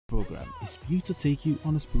program is built to take you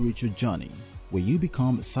on a spiritual journey where you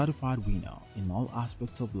become a certified winner in all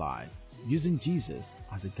aspects of life using Jesus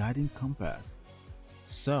as a guiding compass.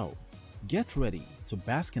 So, get ready to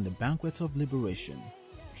bask in the banquet of liberation,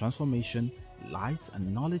 transformation, light,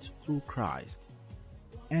 and knowledge through Christ.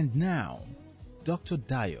 And now, Dr.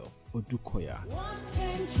 Dayo Odukoya.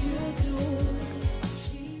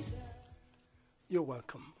 You're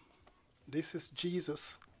welcome. This is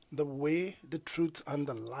Jesus, the way, the truth, and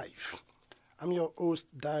the life. I'm your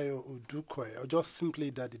host, Dayo Odukoya, or just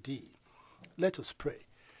simply Daddy D. Let us pray.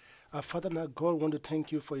 Our Father and our God, want to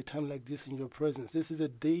thank you for a time like this in your presence. This is a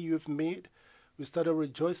day you have made. We started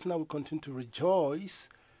rejoicing, now we continue to rejoice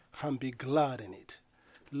and be glad in it.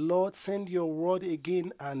 Lord, send your word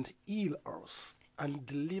again and heal us and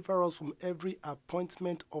deliver us from every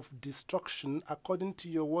appointment of destruction according to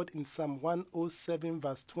your word in Psalm 107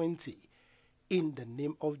 verse 20. In the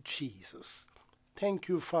name of Jesus. Thank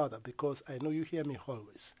you, Father, because I know you hear me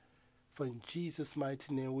always. For in Jesus'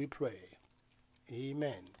 mighty name we pray.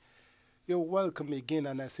 Amen. You're welcome again,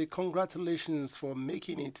 and I say congratulations for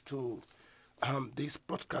making it to this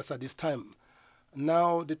broadcast at this time.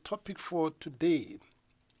 Now, the topic for today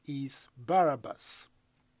is Barrabas,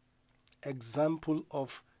 example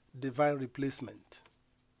of divine replacement.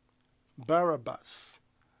 Barrabas,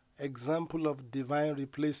 example of divine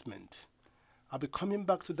replacement. I'll be coming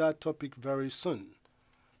back to that topic very soon.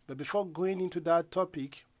 But before going into that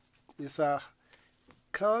topic, it's a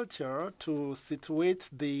culture to situate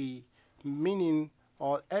the meaning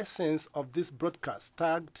or essence of this broadcast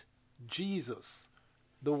tagged Jesus,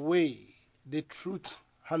 the way, the truth,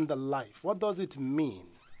 and the life. What does it mean?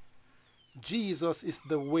 Jesus is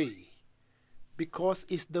the way, because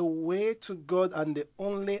it's the way to God and the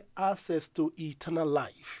only access to eternal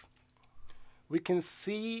life. We can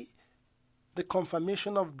see the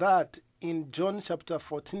confirmation of that in John chapter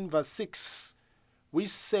 14 verse 6, which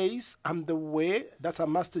says, I'm the way, that's our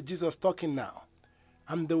Master Jesus talking now.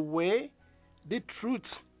 I'm the way, the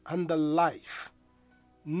truth, and the life.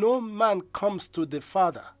 No man comes to the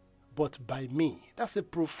Father but by me. That's a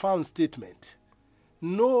profound statement.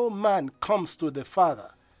 No man comes to the Father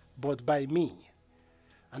but by me.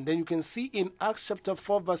 And then you can see in Acts chapter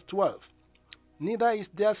 4 verse 12, neither is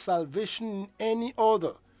there salvation in any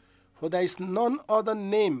other, for there is none other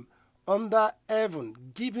name under heaven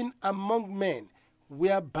given among men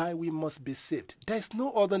whereby we must be saved. There is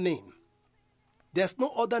no other name. There's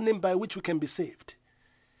no other name by which we can be saved.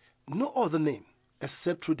 No other name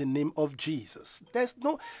except through the name of Jesus.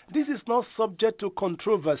 This is not subject to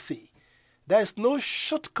controversy. There is no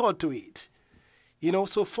shortcut to it.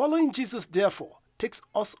 So following Jesus, therefore, takes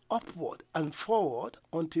us upward and forward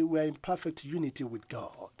until we are in perfect unity with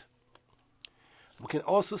God. We can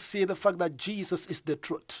also see the fact that Jesus is the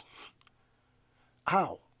truth.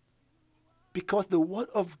 How? Because the Word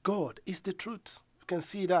of God is the truth. You can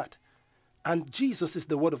see that. And Jesus is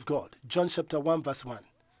the Word of God. John chapter 1 verse 1.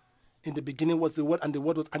 In the beginning was the Word, and the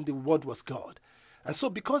Word was God. And so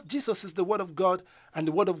because Jesus is the Word of God, and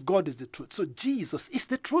the Word of God is the truth, so Jesus is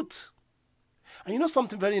the truth. And you know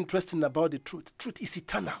something very interesting about the truth? Truth is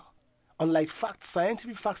eternal. Unlike facts,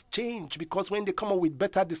 scientific facts change, because when they come up with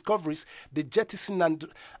better discoveries, they jettison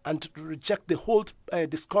and reject the whole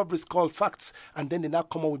discoveries called facts, and then they now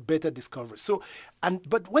come up with better discoveries.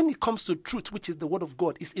 But when it comes to truth, which is the Word of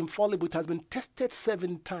God, it's infallible. It has been tested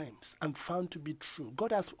 7 times and found to be true.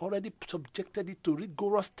 God has already subjected it to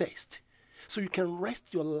rigorous test. So you can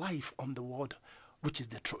rest your life on the Word, which is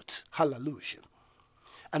the truth. Hallelujah.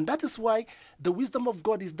 And that is why the wisdom of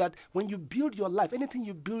God is that when you build your life, anything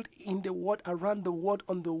you build in the Word, around the Word,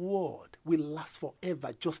 on the Word, will last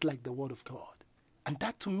forever, just like the Word of God. And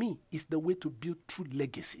that, to me, is the way to build true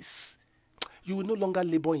legacies. You will no longer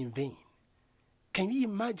labor in vain. Can you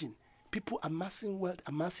imagine people amassing wealth,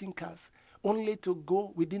 amassing cars, only to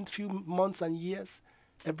go within few months and years,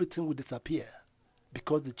 everything will disappear?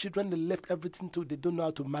 Because the children they left everything to, they don't know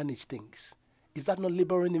how to manage things. Is that not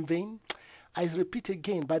laboring in vain? I repeat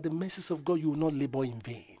again, by the mercies of God, you will not labor in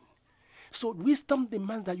vain. So wisdom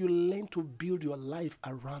demands that you learn to build your life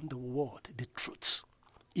around the Word, the truth,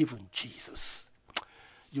 even Jesus.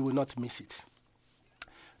 You will not miss it.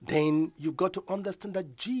 Then you got to understand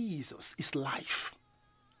that Jesus is life.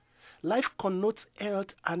 Life connotes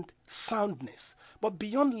health and soundness. But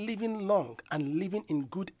beyond living long and living in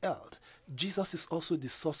good health, Jesus is also the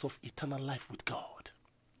source of eternal life with God.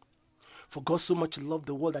 For God so much loved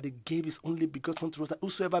the world that he gave his only begotten Son to us, that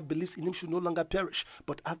whosoever believes in him should no longer perish,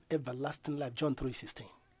 but have everlasting life. John 3:16.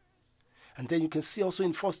 And then you can see also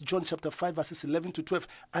in 1 John chapter 5 verses 11 to 12,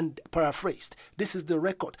 and paraphrased, this is the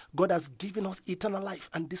record. God has given us eternal life,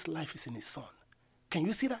 and this life is in his Son. Can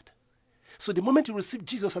you see that? So the moment you receive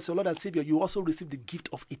Jesus as your Lord and Savior, you also receive the gift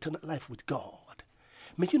of eternal life with God.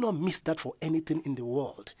 May you not miss that for anything in the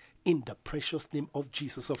world, in the precious name of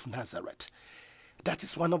Jesus of Nazareth. That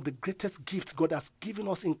is one of the greatest gifts God has given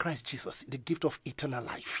us in Christ Jesus, the gift of eternal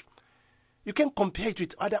life. You can compare it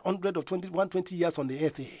with other 100 or 120 years on the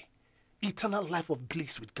earth here. Eternal life of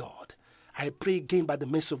bliss with God. I pray again by the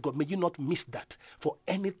mercy of God, may you not miss that for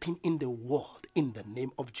anything in the world, in the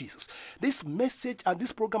name of Jesus. This message and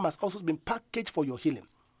this program has also been packaged for your healing.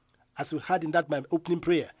 As we had in that my opening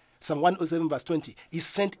prayer, Psalm 107 verse 20, He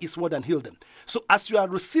sent His word and healed them. So as you are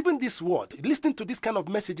receiving this word, listening to this kind of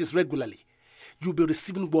messages regularly, you'll be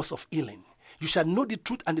receiving words of healing. You shall know the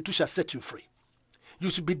truth and the truth shall set you free. You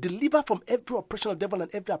should be delivered from every oppression of the devil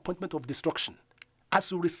and every appointment of destruction.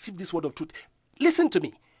 As you receive this word of truth, listen to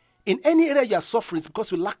me. In any area you are suffering, it's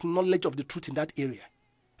because you lack knowledge of the truth in that area.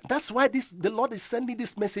 That's why the Lord is sending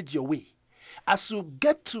this message your way. As you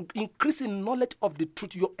get to increase in knowledge of the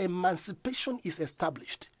truth, your emancipation is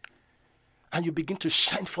established. And you begin to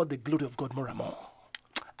shine for the glory of God more and more.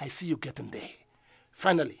 I see you getting there.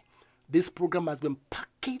 Finally, this program has been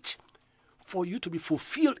packaged for you to be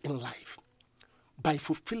fulfilled in life by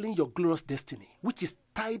fulfilling your glorious destiny, which is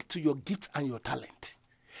tied to your gifts and your talent.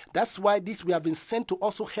 That's why we have been sent to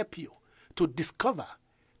also help you to discover,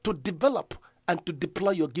 to develop, and to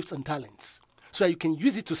deploy your gifts and talents so that you can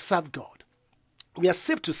use it to serve God. We are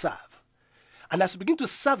saved to serve. And as you begin to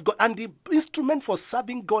serve God, and the instrument for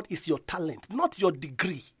serving God is your talent, not your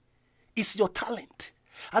degree. It's your talent.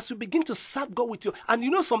 As you begin to serve God with and you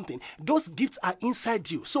know something, those gifts are inside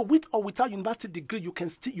you. So with or without university degree, you can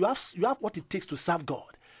still you have what it takes to serve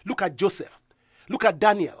God. Look at Joseph. Look at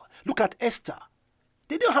Daniel. Look at Esther.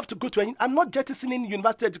 They don't have to go to I'm not jettisoning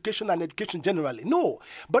university education and education generally. No.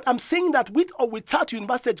 But I'm saying that with or without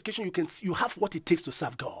university education, you have what it takes to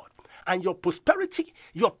serve God. And your prosperity,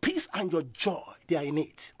 your peace, and your joy, they are in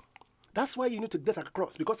it. That's why you need to get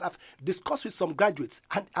across. Because I've discussed with some graduates,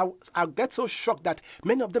 and I'll get so shocked that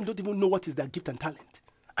many of them don't even know what is their gift and talent.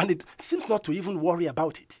 And it seems not to even worry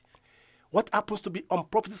about it. What happens to be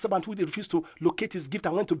unprofitable servant who refused to locate his gift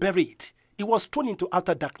and went to bury it? It was thrown into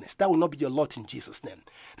outer darkness. That will not be your lot in Jesus' name.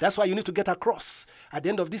 That's why you need to get across. At the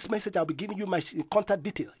end of this message, I'll be giving you my contact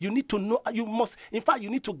detail. You need to know, you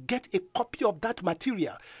need to get a copy of that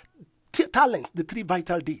material. Talents, the 3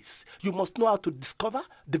 vital Ds. You must know how to discover,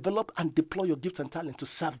 develop, and deploy your gifts and talents to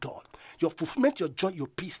serve God. Your fulfillment, your joy, your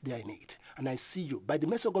peace, they are in it. And I see you. By the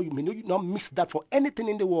mercy of God, you may not miss that for anything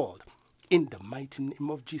in the world. In the mighty name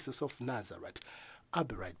of Jesus of Nazareth. I'll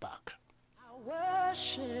be right back. I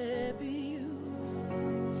worship you.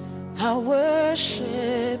 I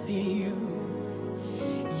worship you.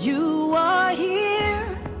 You are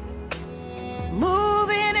here,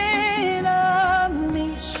 moving in our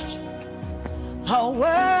midst. I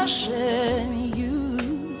worship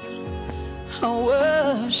you. I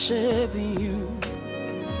worship you.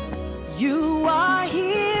 You are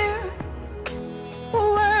here,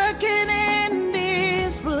 working in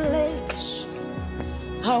this place.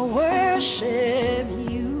 I worship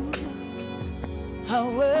you. I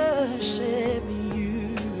worship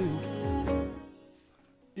you.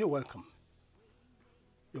 You're welcome.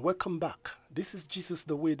 You're welcome back. This is Jesus,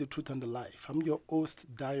 the way, the truth, and the life. I'm your host,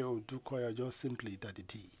 Dio Dukoya, just simply Daddy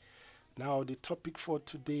D. Now, the topic for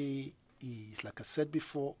today is, like I said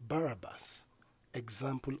before, Barrabas,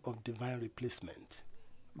 example of divine replacement.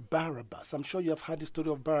 Barrabas. I'm sure you have heard the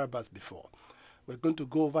story of Barrabas before. We're going to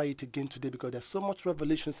go over it again today because there's so much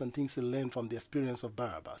revelations and things to learn from the experience of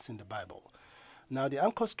Barrabas in the Bible. Now, the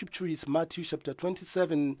anchor scripture is Matthew chapter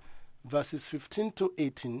 27, verses 15 to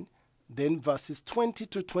 18, then verses 20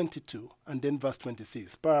 to 22, and then verse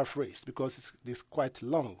 26. Paraphrased because it's quite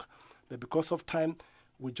long. But because of time,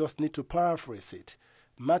 we just need to paraphrase it.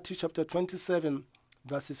 Matthew chapter 27,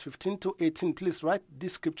 verses 15 to 18. Please write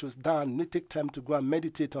these scriptures down. You take time to go and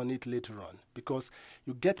meditate on it later on, because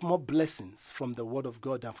you get more blessings from the word of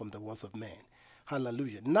God than from the words of man.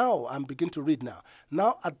 Hallelujah. Now, I'm beginning to read now.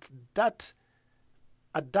 Now, at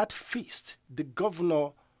that feast, the governor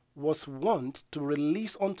was wont to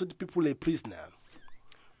release unto the people a prisoner,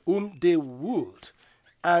 whom they would,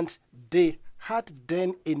 and they had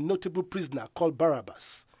then a notable prisoner called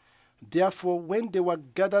Barrabas. Therefore, when they were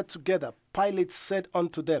gathered together, Pilate said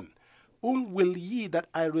unto them, Whom will ye that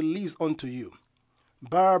I release unto you?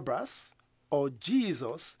 Barrabas, or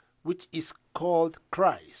Jesus, which is called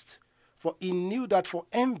Christ? For he knew that for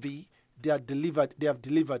envy they have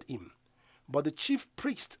delivered him. But the chief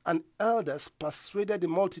priests and elders persuaded the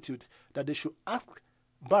multitude that they should ask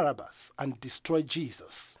Barrabas and destroy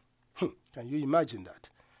Jesus. Can you imagine that?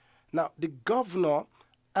 Now, the governor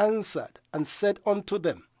answered and said unto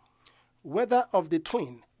them, Whether of the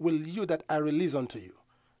twain will you that I release unto you?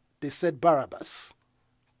 They said, Barrabas.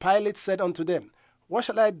 Pilate said unto them, What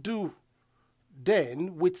shall I do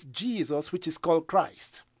then with Jesus, which is called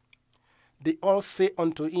Christ? They all say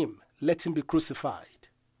unto him, Let him be crucified.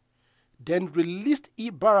 Then released he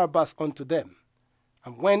Barrabas unto them.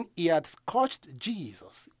 And when he had scourged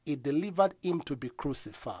Jesus, he delivered him to be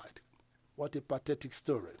crucified. What a pathetic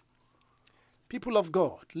story. People of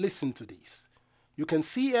God, listen to this. You can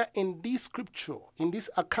see here in this scripture, in this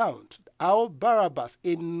account, how Barrabas,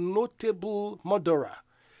 a notable murderer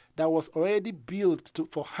that was already built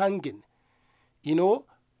for hanging,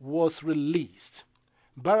 was released.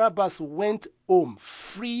 Barrabas went home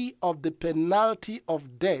free of the penalty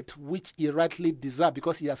of death which he rightly deserved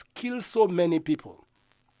because he has killed so many people.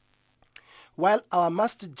 While our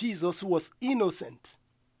Master Jesus, who was innocent,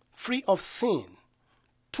 free of sin,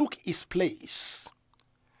 took his place.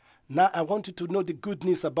 Now I want you to know the good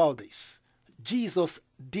news about this. Jesus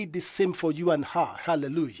did the same for you and her.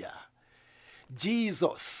 Hallelujah.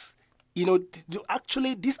 Jesus,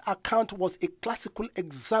 actually this account was a classical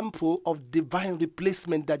example of divine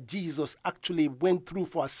replacement that Jesus actually went through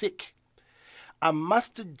for our sake. And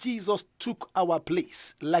Master Jesus took our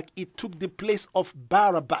place like he took the place of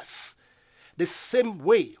Barrabas. The same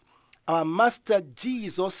way our Master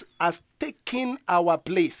Jesus has taken our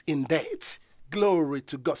place in death. Glory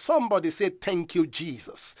to God. Somebody say, thank you,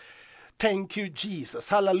 Jesus. Thank you, Jesus.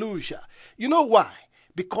 Hallelujah. You know why?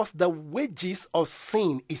 Because the wages of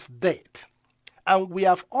sin is death. And we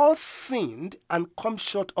have all sinned and come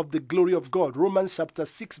short of the glory of God. Romans chapter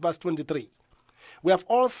 6 verse 23. We have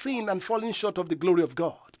all sinned and fallen short of the glory of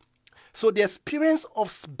God. So the experience of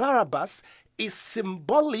Barrabas is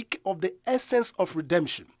symbolic of the essence of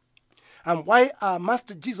redemption. And why our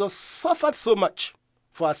Master Jesus suffered so much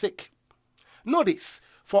for our sake. Notice,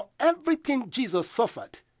 for everything Jesus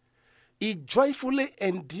suffered, he joyfully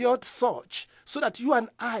endured such so that you and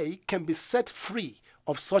I can be set free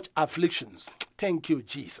of such afflictions. Thank you,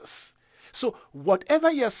 Jesus. So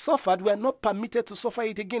whatever he has suffered, we are not permitted to suffer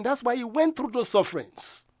it again. That's why he went through those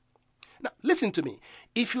sufferings. Now, listen to me.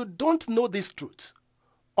 If you don't know this truth,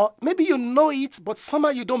 or maybe you know it, but somehow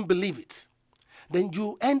you don't believe it, then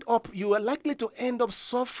you are likely to end up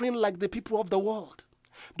suffering like the people of the world.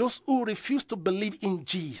 Those who refuse to believe in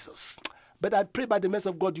Jesus. But I pray by the mercy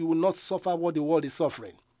of God, you will not suffer what the world is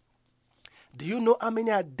suffering. Do you know how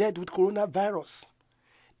many are dead with coronavirus?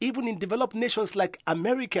 Even in developed nations like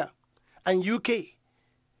America and UK,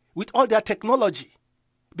 with all their technology,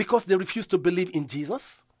 because they refuse to believe in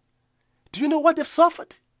Jesus? Do you know what they've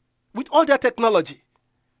suffered with all their technology?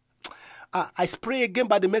 I pray again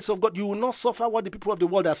by the mercy of God, you will not suffer what the people of the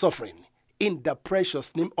world are suffering. In the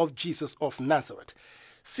precious name of Jesus of Nazareth.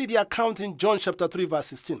 See the account in John chapter 3 verse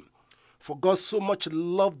 16. For God so much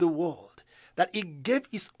loved the world that he gave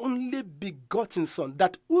his only begotten Son,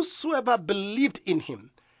 that whosoever believed in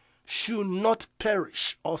him should not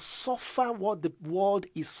perish or suffer what the world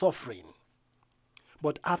is suffering,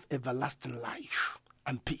 but have everlasting life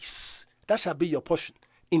and peace. That shall be your portion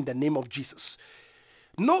in the name of Jesus.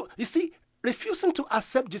 No, you see, refusing to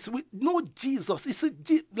accept Jesus, no Jesus.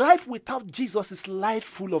 Life without Jesus is life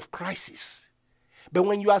full of crisis. But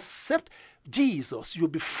when you accept Jesus, you'll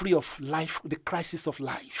be free of life, the crisis of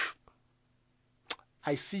life.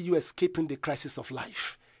 I see you escaping the crisis of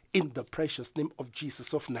life in the precious name of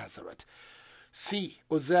Jesus of Nazareth. See,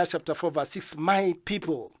 Hosea chapter 4 verse 6, my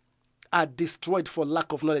people are destroyed for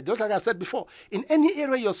lack of knowledge. Just like I've said before, in any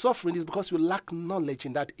area you're suffering is because you lack knowledge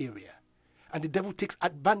in that area. And the devil takes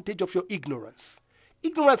advantage of your ignorance.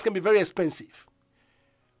 Ignorance can be very expensive.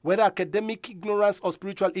 Whether academic ignorance or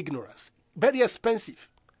spiritual ignorance. Very expensive.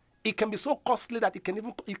 It can be so costly that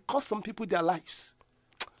it costs some people their lives.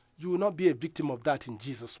 You will not be a victim of that in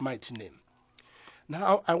Jesus' mighty name.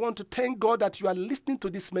 Now, I want to thank God that you are listening to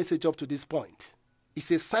this message up to this point.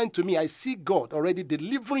 It's a sign to me. I see God already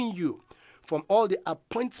delivering you from all the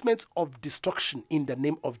appointments of destruction in the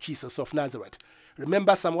name of Jesus of Nazareth.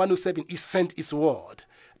 Remember Psalm 107, he sent his word.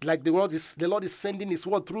 Like the Lord is sending his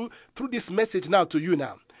word through this message now to you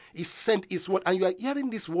now. He sent his word, and you are hearing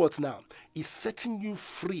these words now. He's setting you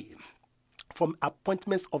free from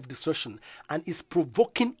appointments of destruction, and is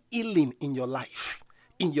provoking healing in your life,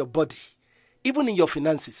 in your body, even in your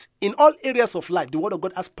finances. In all areas of life, the word of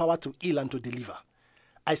God has power to heal and to deliver.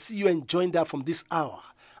 I see you enjoying that from this hour.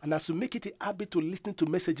 And as you make it a habit to listen to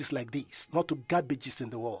messages like this, not to garbages in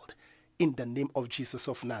the world, in the name of Jesus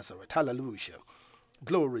of Nazareth. Hallelujah.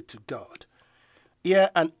 Glory to God. Hear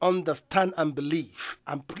and understand and believe.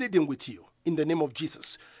 I'm pleading with you in the name of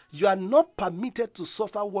Jesus. You are not permitted to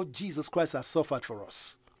suffer what Jesus Christ has suffered for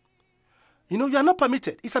us. You are not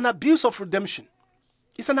permitted. It's an abuse of redemption.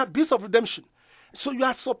 It's an abuse of redemption. So you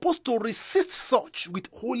are supposed to resist such with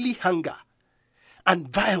holy hunger and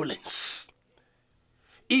violence.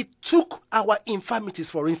 He took our infirmities,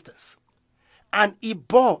 for instance, and he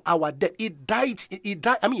bore our death. He died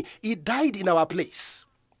in our place.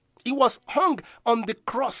 He was hung on the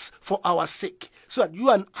cross for our sake, so that you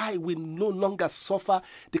and I will no longer suffer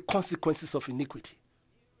the consequences of iniquity,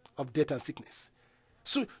 of death and sickness.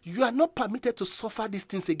 So you are not permitted to suffer these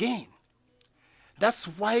things again. That's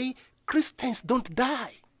why Christians don't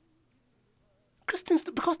die.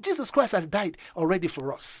 Because Jesus Christ has died already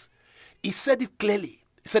for us. He said it clearly.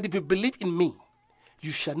 He said, if you believe in me,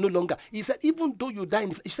 you shall no longer. He said, even though you die,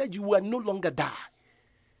 he said, you will no longer die.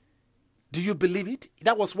 Do you believe it?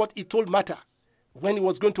 That was what he told Martha when he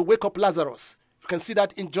was going to wake up Lazarus. You can see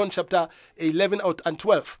that in John chapter 11 and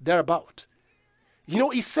 12, thereabout.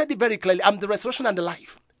 He said it very clearly. I'm the resurrection and the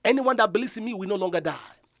life. Anyone that believes in me will no longer die.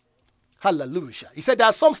 Hallelujah. He said there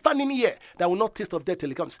are some standing here that will not taste of death till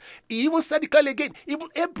he comes. He even said it clearly again. Even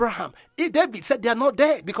Abraham, David said they are not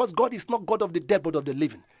dead because God is not God of the dead but of the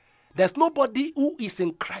living. There's nobody who is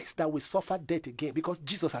in Christ that will suffer death again because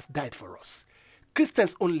Jesus has died for us.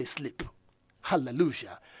 Christians only sleep.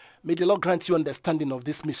 Hallelujah. May the Lord grant you understanding of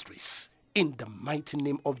these mysteries in the mighty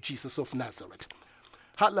name of Jesus of Nazareth.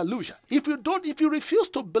 Hallelujah. If you refuse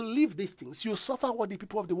to believe these things, you suffer what the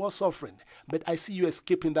people of the world suffering. But I see you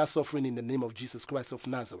escaping that suffering in the name of Jesus Christ of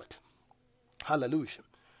Nazareth. Hallelujah.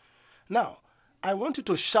 Now, I want you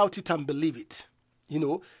to shout it and believe it.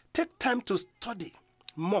 Take time to study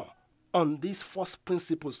more on these first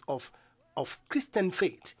principles of Christian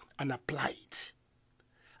faith and apply it.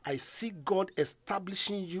 I see God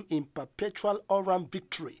establishing you in perpetual all-round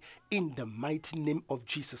victory in the mighty name of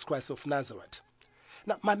Jesus Christ of Nazareth.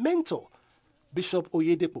 Now, my mentor, Bishop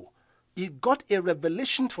Oyedepo, he got a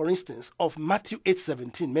revelation, for instance, of Matthew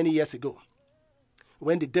 8:17 many years ago,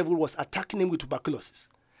 when the devil was attacking him with tuberculosis.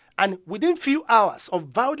 And within few hours of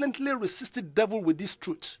violently resisting the devil with this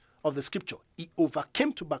truth of the scripture, he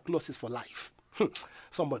overcame tuberculosis for life.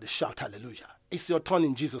 Somebody shout hallelujah. It's your turn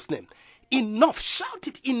in Jesus' name. Enough, shout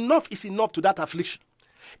it. Enough is enough to that affliction.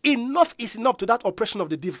 Enough is enough to that oppression of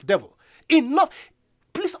the devil. Enough.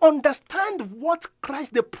 Please understand what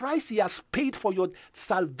Christ, the price he has paid for your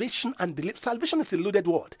salvation and deliverance. Salvation is a loaded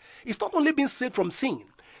word. It's not only being saved from sin,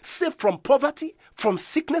 saved from poverty, from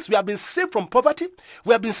sickness. We have been saved from poverty.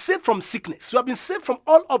 We have been saved from sickness. We have been saved from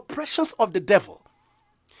all oppressions of the devil.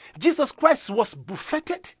 Jesus Christ was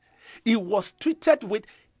buffeted. He was treated with,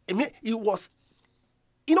 he was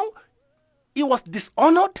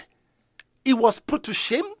dishonored. He was put to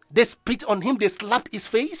shame. They spit on him. They slapped his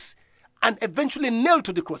face. And eventually nailed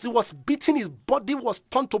to the cross. He was beaten, his body was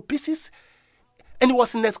torn to pieces, and he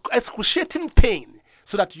was in excruciating pain,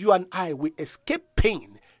 so that you and I will escape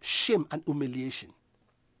pain, shame, and humiliation.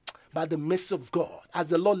 By the mercy of God, as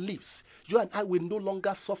the Lord lives, you and I will no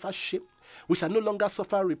longer suffer shame. We shall no longer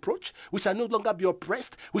suffer reproach. We shall no longer be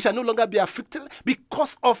oppressed. We shall no longer be afflicted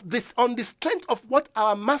because of this, on the strength of what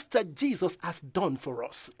our Master Jesus has done for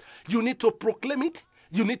us. You need to proclaim it.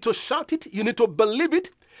 You need to shout it. You need to believe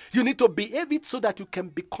it. You need to behave it so that you can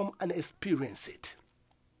become and experience it.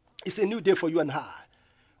 It's a new day for you and I.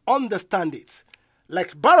 Understand it.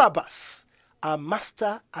 Like Barrabas, our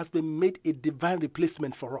Master has been made a divine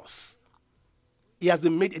replacement for us. He has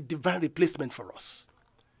been made a divine replacement for us.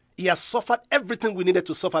 He has suffered everything we needed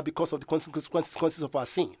to suffer because of the consequences of our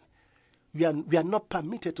sin. We are not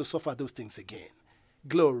permitted to suffer those things again.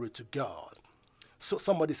 Glory to God. So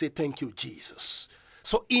somebody say, thank you, Jesus.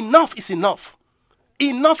 So enough is enough.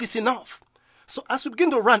 Enough is enough. So as we begin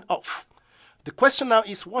to run off, the question now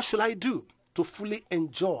is, what should I do to fully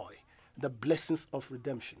enjoy the blessings of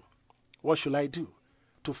redemption? What should I do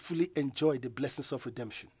to fully enjoy the blessings of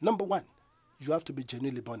redemption? Number one, you have to be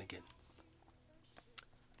genuinely born again.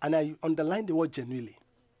 And I underline the word genuinely,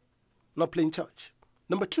 not playing church.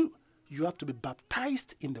 Number two, you have to be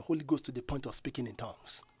baptized in the Holy Ghost to the point of speaking in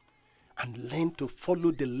tongues and learn to follow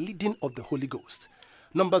the leading of the Holy Ghost.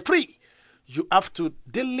 Number three, you have to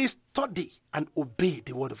daily study and obey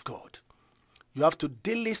the word of God. You have to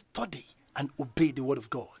daily study and obey the word of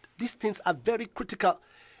God. These things are very critical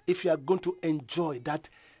if you are going to enjoy that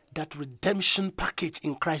redemption package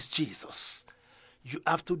in Christ Jesus. You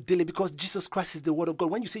have to daily, because Jesus Christ is the word of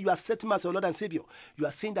God. When you say you accept him as your Lord and Savior, you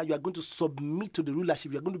are saying that you are going to submit to the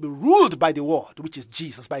rulership. You are going to be ruled by the word, which is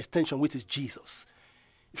Jesus, by extension, which is Jesus.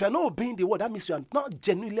 If you are not obeying the word, that means you are not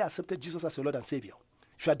genuinely accepted Jesus as your Lord and Savior.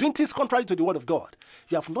 If you are doing things contrary to the word of God,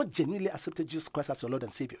 you have not genuinely accepted Jesus Christ as your Lord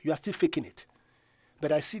and Savior. You are still faking it.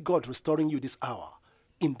 But I see God restoring you this hour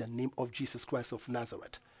in the name of Jesus Christ of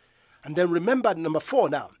Nazareth. And then remember, number 4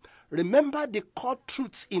 now. Remember the core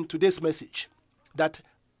truths in today's message. That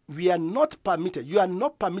we are not permitted. You are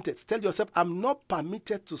not permitted. Tell yourself, I'm not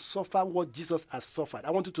permitted to suffer what Jesus has suffered.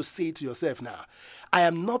 I want you to say it to yourself now. I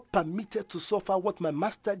am not permitted to suffer what my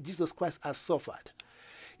Master Jesus Christ has suffered.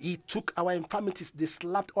 He took our infirmities. They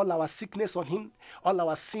slapped all our sickness on him. All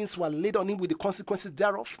our sins were laid on him with the consequences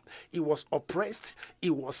thereof. He was oppressed. He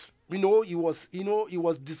was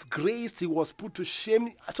disgraced. He was put to shame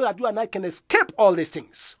so that you and I can escape all these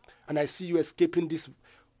things. And I see you escaping this,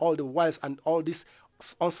 all the wiles and all these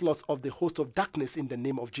onslaughts of the host of darkness in the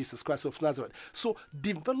name of Jesus Christ of Nazareth. So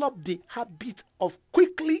develop the habit of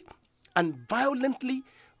quickly and violently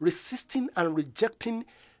resisting and rejecting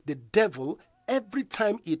the devil every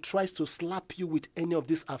time he tries to slap you with any of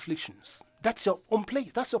these afflictions. That's your own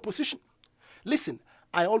place. That's your position. Listen,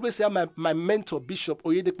 I always hear my mentor, Bishop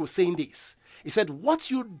Oyedepo, saying this. He said, what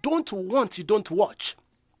you don't want, you don't watch.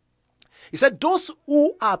 He said, those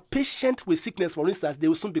who are patient with sickness, for instance, they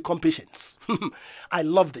will soon become patients. I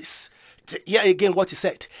love this. Here again what he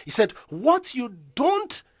said. He said, what you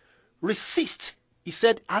don't resist, he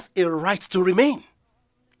said, has a right to remain.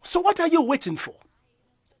 So what are you waiting for?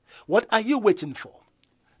 What are you waiting for?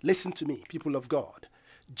 Listen to me, people of God.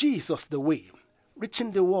 Jesus the way,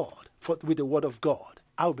 reaching the world with the word of God.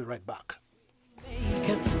 I'll be right back. Make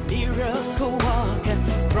a miracle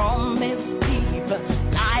walking, promise keeper,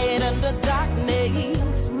 light in the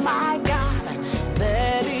darkness, my God,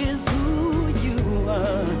 that is who you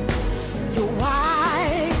are. You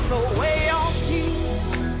wipe away all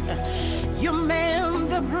tears, you mend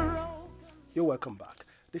the broken. You're welcome back.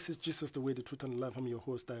 This is Jesus, the way, the truth, and the life. I'm your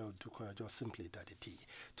host, just simply Daddy T.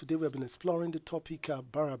 Today we have been exploring the topic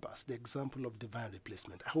Barrabas, the example of divine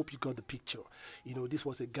replacement. I hope you got the picture. You know, this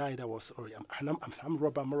was a guy that was, I'm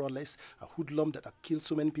robber more or less, a hoodlum that had killed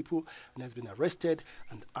so many people and has been arrested,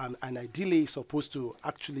 and ideally is supposed to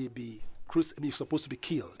actually be supposed to be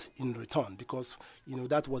killed in return, because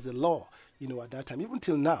that was the law at that time. Even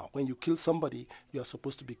till now, when you kill somebody, you are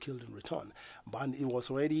supposed to be killed in return. But it was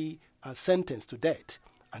already sentenced to death.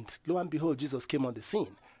 And lo and behold, Jesus came on the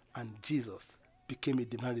scene, and Jesus became a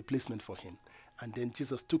divine replacement for him. And then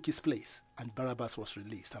Jesus took his place, and Barrabas was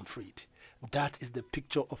released and freed. That is the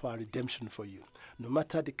picture of our redemption for you. No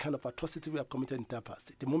matter the kind of atrocity we have committed in the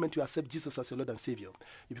past, the moment you accept Jesus as your Lord and Savior,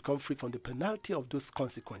 you become free from the penalty of those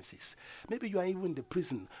consequences. Maybe you are even in the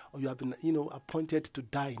prison, or you have been, appointed to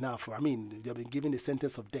die now you have been given a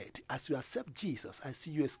sentence of death. As you accept Jesus, I see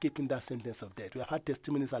you escaping that sentence of death. We have had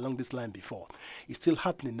testimonies along this line before. It's still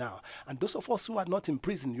happening now. And those of us who are not in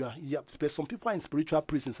prison, some people are in spiritual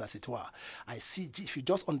prisons, as it were. I see, if you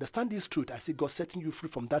just understand this truth, I see God setting you free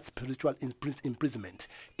from that spiritual imprisonment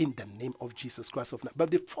in the name of Jesus Christ of Nazareth.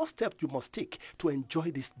 But the first step you must take to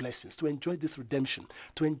enjoy these blessings, to enjoy this redemption,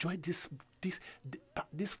 to enjoy this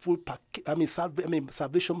full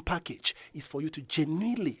salvation package is for you to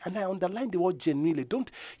genuinely, and I underline the word genuinely.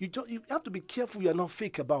 You have to be careful. You are not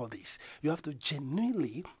fake about this. You have to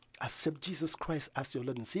genuinely accept Jesus Christ as your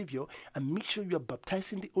Lord and Savior, and make sure you are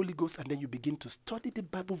baptized in the Holy Ghost, and then you begin to study the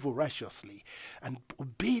Bible voraciously and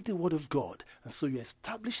obey the Word of God. And so you're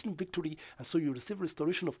established in victory, and so you receive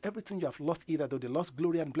restoration of everything you have lost, either though they lost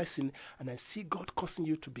glory and blessing. And I see God causing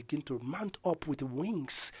you to begin to mount up with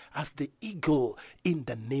wings as the eagle in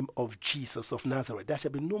the name of Jesus of Nazareth. There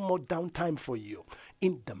shall be no more downtime for you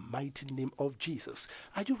in the mighty name of Jesus.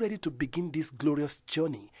 Are you ready to begin this glorious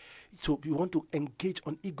journey? So you want to engage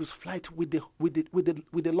on eagle's flight with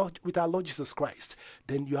our Lord Jesus Christ,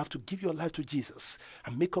 then you have to give your life to Jesus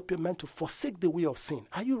and make up your mind to forsake the way of sin.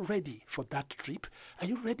 Are you ready for that trip? Are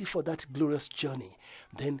you ready for that glorious journey?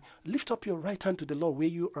 Then lift up your right hand to the Lord where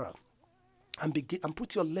you are, and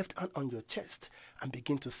put your left hand on your chest and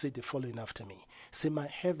begin to say the following after me. Say, my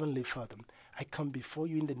Heavenly Father, I come before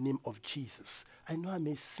you in the name of Jesus. I know I'm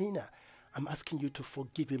a sinner. I'm asking you to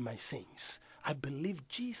forgive me my sins. I believe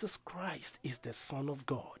Jesus Christ is the Son of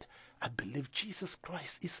God. I believe Jesus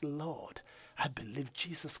Christ is Lord. I believe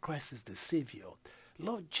Jesus Christ is the Savior.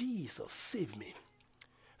 Lord Jesus, save me.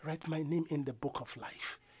 Write my name in the book of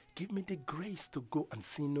life. Give me the grace to go and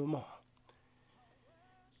sin no more.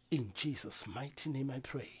 In Jesus' mighty name I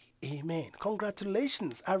pray. Amen.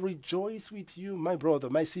 Congratulations. I rejoice with you, my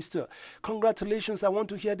brother, my sister. Congratulations. I want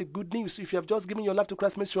to hear the good news. If you have just given your life to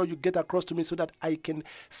Christ, make sure you get across to me so that I can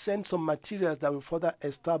send some materials that will further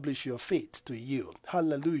establish your faith to you.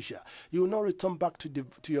 Hallelujah. You will not return back to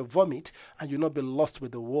your vomit, and you will not be lost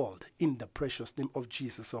with the world, in the precious name of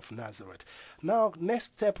Jesus of Nazareth. Now,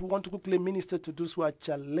 next step, we want to quickly minister to those who are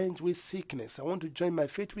challenged with sickness. I want to join my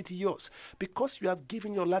faith with yours. Because you have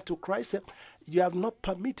given your life to Christ, You have not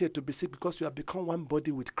permitted to be sick because you have become one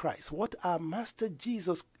body with Christ. What our Master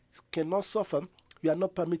Jesus cannot suffer, you are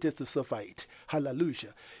not permitted to suffer it.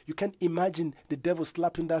 Hallelujah. You can't imagine the devil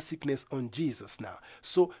slapping that sickness on Jesus now.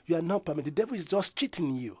 So you are not permitted. The devil is just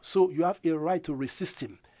cheating you. So you have a right to resist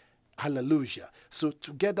him. Hallelujah. So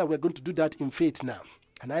together we're going to do that in faith now.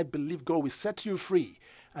 And I believe God will set you free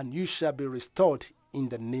and you shall be restored in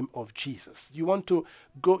the name of Jesus. You want to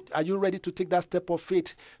go, are you ready to take that step of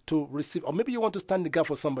faith to receive? Or maybe you want to stand the gap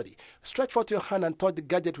for somebody. Stretch forth your hand and touch the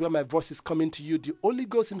gadget where my voice is coming to you. The Holy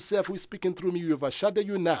Ghost himself who is speaking through me will overshadow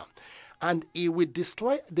you now. And he will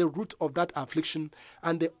destroy the root of that affliction.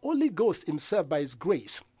 And the Holy Ghost himself by his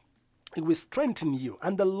grace, it will strengthen you.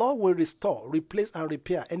 And the Lord will restore, replace and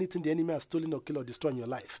repair anything the enemy has stolen or killed or destroyed in your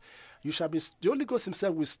life. You shall be, the Holy Ghost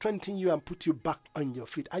himself will strengthen you and put you back on your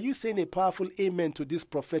feet. Are you saying a powerful amen to these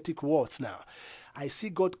prophetic words now? I see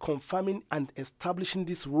God confirming and establishing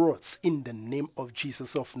these words in the name of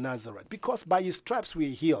Jesus of Nazareth. Because by his stripes we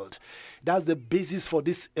are healed. That's the basis for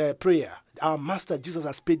this prayer. Our Master Jesus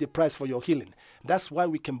has paid the price for your healing. That's why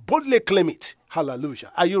we can boldly claim it.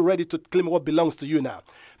 Hallelujah. Are you ready to claim what belongs to you now?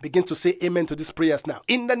 Begin to say amen to these prayers now.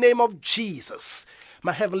 In the name of Jesus.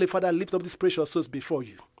 My Heavenly Father, I lift up these precious souls before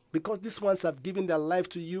you. Because these ones have given their life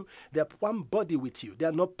to you, they are one body with you. They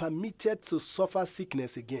are not permitted to suffer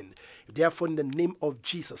sickness again. Therefore, in the name of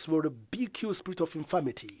Jesus, we rebuke you, spirit of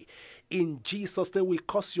infirmity. In Jesus' name, we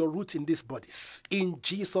cause your root in these bodies. In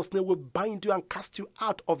Jesus' name, we bind you and cast you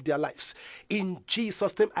out of their lives. In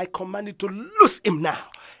Jesus' name, I command you to loose him now.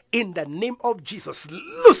 In the name of Jesus,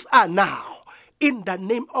 loose her now. In the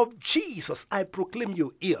name of Jesus, I proclaim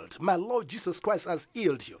you healed. My Lord Jesus Christ has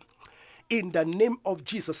healed you. In the name of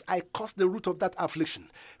Jesus, I curse the root of that affliction.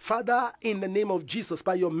 Father, in the name of Jesus,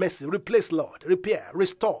 by your mercy, replace, Lord, repair,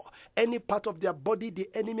 restore any part of their body the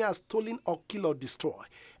enemy has stolen or killed or destroyed,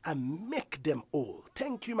 and make them whole.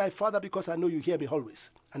 Thank you, my Father, because I know you hear me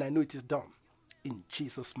always, and I know it is done. In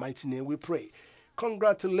Jesus' mighty name we pray.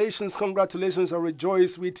 Congratulations, congratulations. I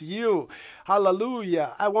rejoice with you.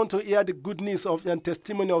 Hallelujah. I want to hear the good news of and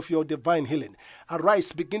testimony of your divine healing.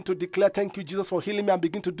 Arise, begin to declare, thank you, Jesus, for healing me, and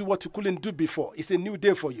begin to do what you couldn't do before. It's a new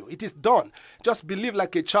day for you. It is done. Just believe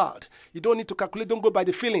like a child. You don't need to calculate. Don't go by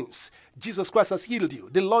the feelings. Jesus Christ has healed you.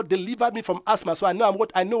 The Lord delivered me from asthma, so I know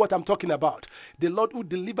what I'm talking about. The Lord who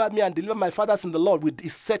delivered me and delivered my fathers in the Lord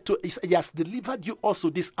he has delivered you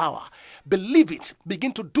also this hour. Believe it.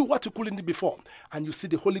 Begin to do what you couldn't do before. And you see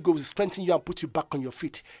the Holy Ghost will strengthen you and put you back on your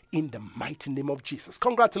feet in the mighty name of Jesus.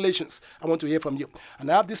 Congratulations. I want to hear from you.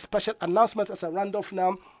 And I have this special announcement as I round off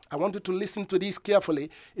now. I want you to listen to this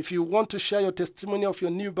carefully. If you want to share your testimony of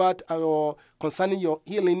your new birth or concerning your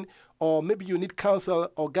healing, or maybe you need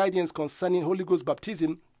counsel or guidance concerning Holy Ghost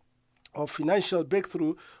baptism, or financial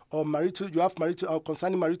breakthrough, or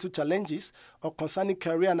concerning marital challenges, or concerning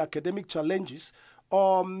career and academic challenges,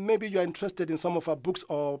 or maybe you are interested in some of our books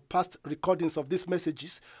or past recordings of these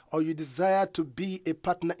messages, or you desire to be a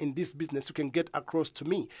partner in this business, you can get across to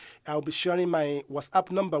me. I'll be sharing my WhatsApp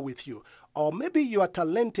number with you. Or maybe you are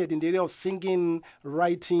talented in the area of singing,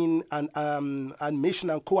 writing, and animation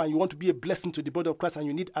and co, and you want to be a blessing to the body of Christ, and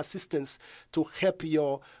you need assistance to help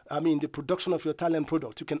the production of your talent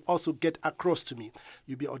product. You can also get across to me.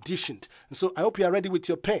 You'll be auditioned. And so I hope you are ready with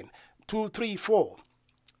your pen. 234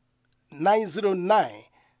 909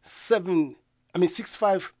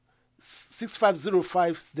 6505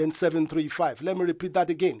 then 735. Let me repeat that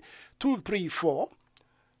again. 234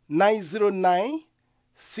 909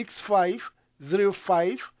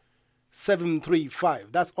 6505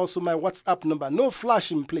 735. That's also my WhatsApp number. No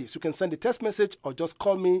flashing, please. You can send a text message or just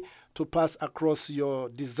call me to pass across your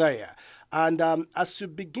desire. And as you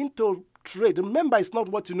begin to trade, remember, it's not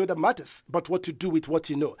what you know that matters, but what you do with what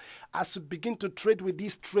you know. As you begin to trade with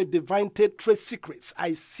these divine trade secrets,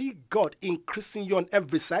 I see God increasing you on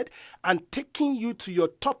every side and taking you to your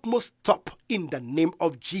topmost top in the name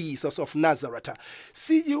of Jesus of Nazareth.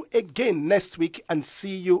 See you again next week and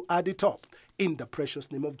see you at the top in the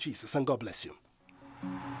precious name of Jesus. And God bless you.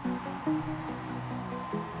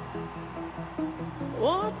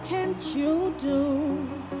 What can't you do,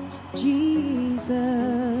 Jesus?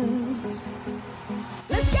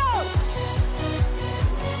 Let's go!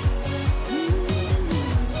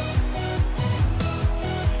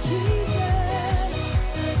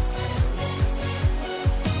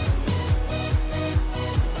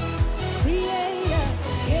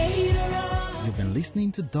 You've been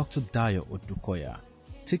listening to Dr. Dayo Odukoya,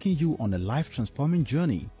 taking you on a life-transforming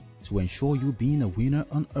journey to ensure you being a winner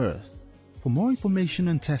on earth. For more information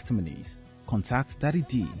and testimonies, contact Daddy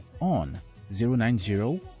D on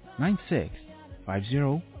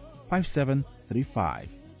 090-9650-5735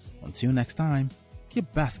 Until next time, keep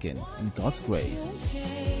basking in God's grace.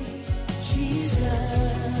 Jesus.